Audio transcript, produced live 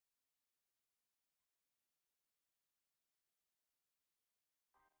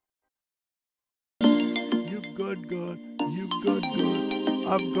got God, you've got God,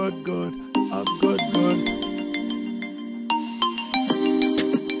 I've got God, I've got God.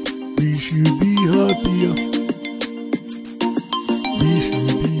 We should be happier. We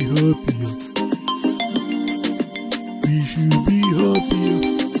should be happier. We should be happier.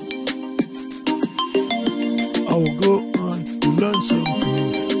 I will go on to learn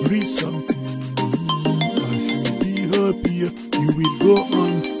something, read something. I should be happier. You will go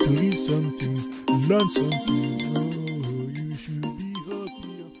on to read something, learn something. Oh, you should be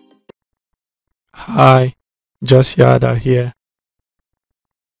happier. Hi, just Yada here.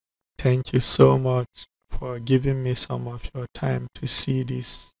 Thank you so much for giving me some of your time to see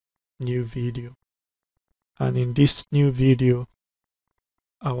this new video. And in this new video,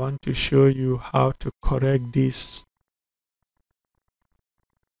 I want to show you how to correct this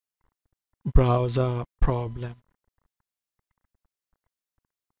browser problem.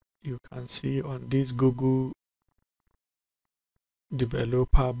 You can see on this Google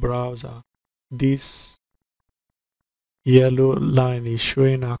developer browser, this yellow line is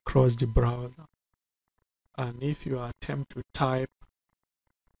showing across the browser. And if you attempt to type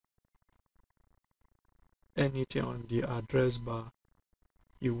anything on the address bar,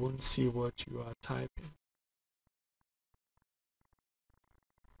 you won't see what you are typing.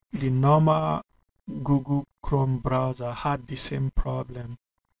 The normal Google Chrome browser had the same problem,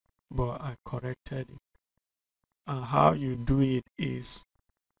 but I corrected it. And how you do it is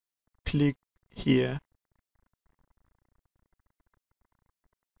click here,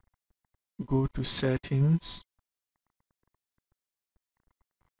 go to settings,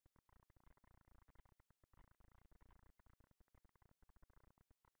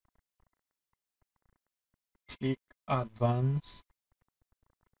 click advanced,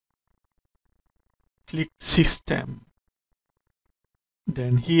 click system.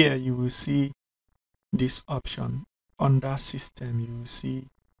 Then here you will see this option. Under system you will see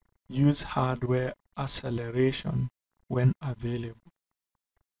use hardware acceleration when available.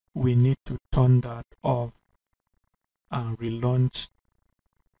 We need to turn that off and relaunch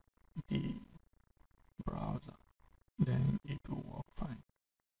the browser, then it will work fine.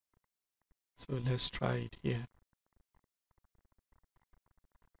 So let's try it here.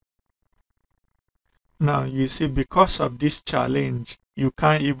 Now you see, because of this challenge, you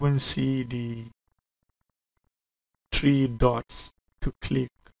can't even see the 3 dots to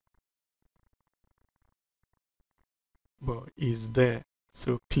click, but it's there.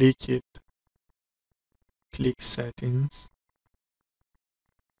 So click it, click settings,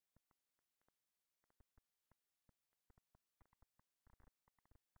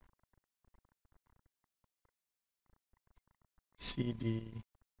 see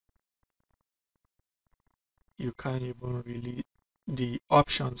you can't even really, the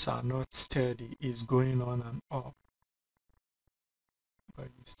options are not steady, it's going on and off, but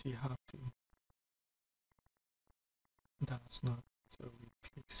you still have to, that's not, so we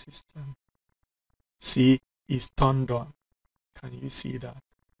click system, see it's turned on. Can you see that?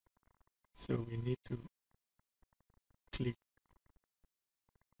 So we need to click,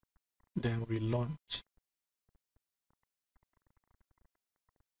 then relaunch.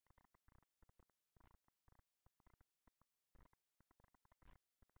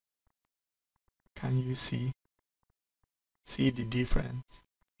 Can you see the difference?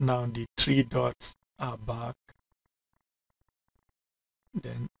 Now the 3 dots are back.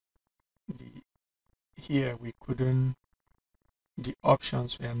 Then here we couldn't, the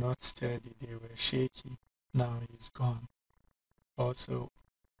options were not steady, they were shaky. Now it's gone. Also,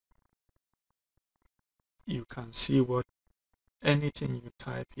 you can see what, anything you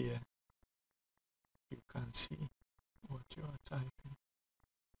type here, you can see what you are typing.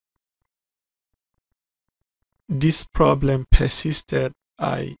 This problem persisted.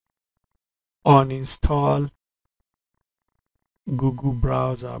 I uninstalled Google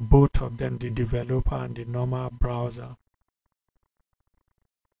browser, both of them, the developer and the normal browser,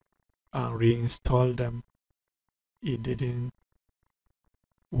 and reinstalled them. It didn't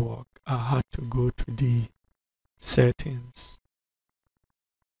work. I had to go to the settings,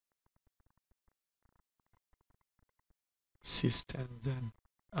 system, then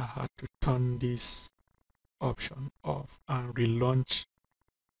I had to turn this option off and relaunch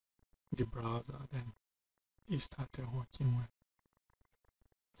the browser, then it started working well.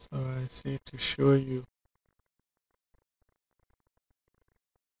 So I say to show you,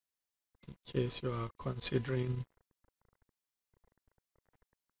 in case you are considering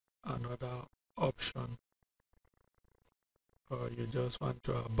another option, or you just want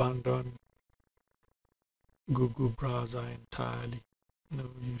to abandon Google browser entirely. No,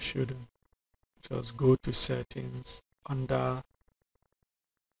 you shouldn't. just go to settings, under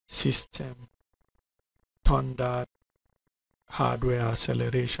system, turn that hardware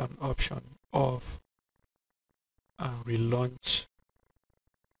acceleration option off, and relaunch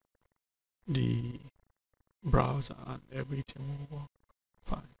the browser and everything will work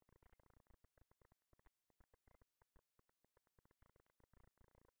fine.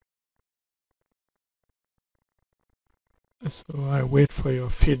 So I wait for your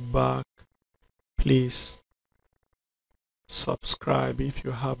feedback. Please subscribe if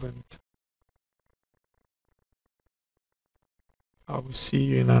you haven't. I will see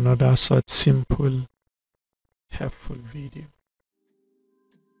you in another such simple, helpful video.